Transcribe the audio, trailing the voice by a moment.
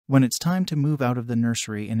when it's time to move out of the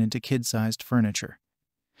nursery and into kid-sized furniture.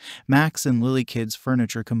 Max and Lily Kids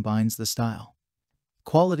Furniture combines the style,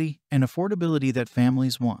 quality, and affordability that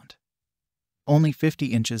families want. Only 50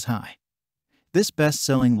 inches high. This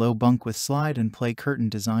best-selling low bunk with slide and play curtain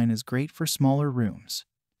design is great for smaller rooms.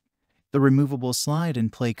 The removable slide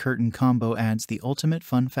and play curtain combo adds the ultimate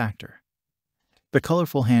fun factor. The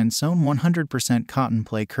colorful hand-sewn 100% cotton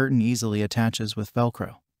play curtain easily attaches with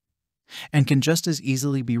Velcro and can just as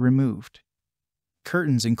easily be removed.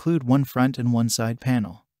 Curtains include one front and one side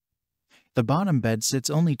panel. The bottom bed sits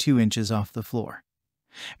only 2 inches off the floor,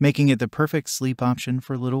 making it the perfect sleep option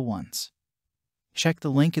for little ones. Check the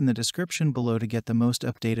link in the description below to get the most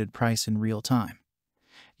updated price in real time.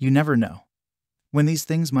 You never know when these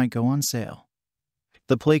things might go on sale.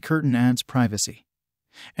 The play curtain adds privacy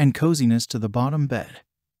and coziness to the bottom bed.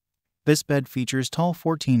 This bed features tall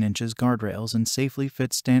 14 inches guardrails and safely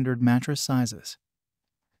fits standard mattress sizes.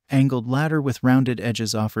 Angled ladder with rounded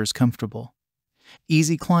edges offers comfortable,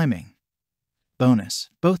 easy climbing. Bonus: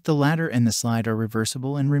 both the ladder and the slide are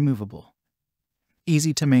reversible and removable.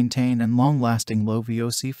 Easy to maintain and long-lasting low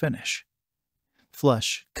VOC finish.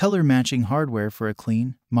 Flush, color-matching hardware for a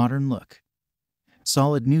clean, modern look.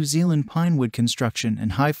 Solid New Zealand pine wood construction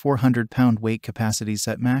and high 400-pound weight capacity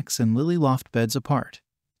set Max and Lily Loft beds apart.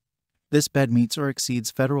 This bed meets or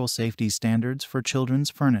exceeds federal safety standards for children's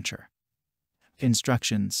furniture.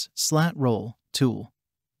 Instructions, slat roll, tool,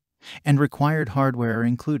 and required hardware are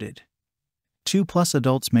included. 2+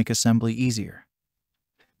 adults make assembly easier.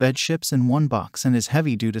 Bed ships in one box and is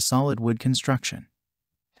heavy due to solid wood construction.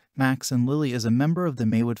 Max and Lily is a member of the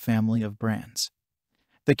Maywood family of brands,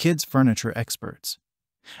 the kids' furniture experts,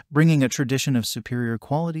 bringing a tradition of superior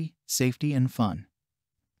quality, safety, and fun.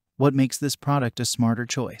 What makes this product a smarter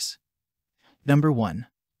choice? Number 1.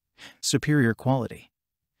 Superior quality.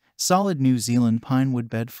 Solid New Zealand pine wood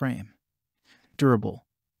bed frame. Durable,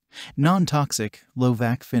 non-toxic,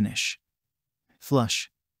 low-vac finish.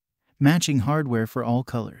 Flush, matching hardware for all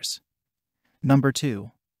colors. Number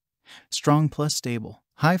 2. Strong plus stable.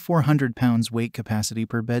 High 400 pounds weight capacity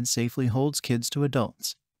per bed safely holds kids to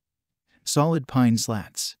adults. Solid pine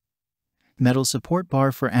slats. Metal support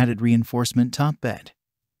bar for added reinforcement top bed.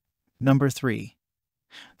 Number 3.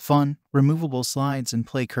 Fun, removable slides and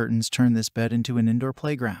play curtains turn this bed into an indoor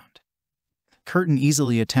playground. Curtain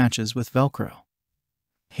easily attaches with Velcro.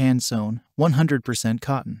 Hand-sewn, 100%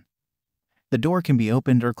 cotton. The door can be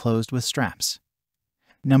opened or closed with straps.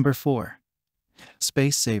 Number 4.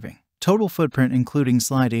 Space saving. Total footprint including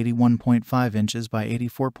slide 81.5 inches by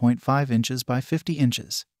 84.5 inches by 50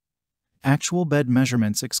 inches. Actual bed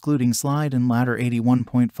measurements excluding slide and ladder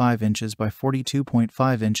 81.5 inches by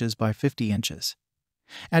 42.5 inches by 50 inches.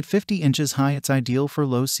 At 50 inches high, it's ideal for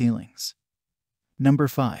low ceilings. Number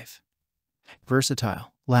 5.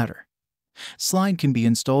 Versatile ladder. Slide can be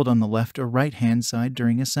installed on the left or right hand side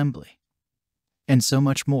during assembly. And so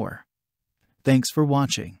much more. Thanks for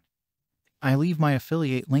watching. I leave my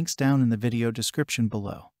affiliate links down in the video description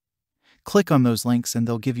below. Click on those links and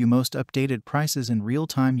they'll give you most updated prices in real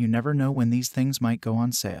time. You never know when these things might go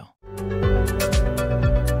on sale.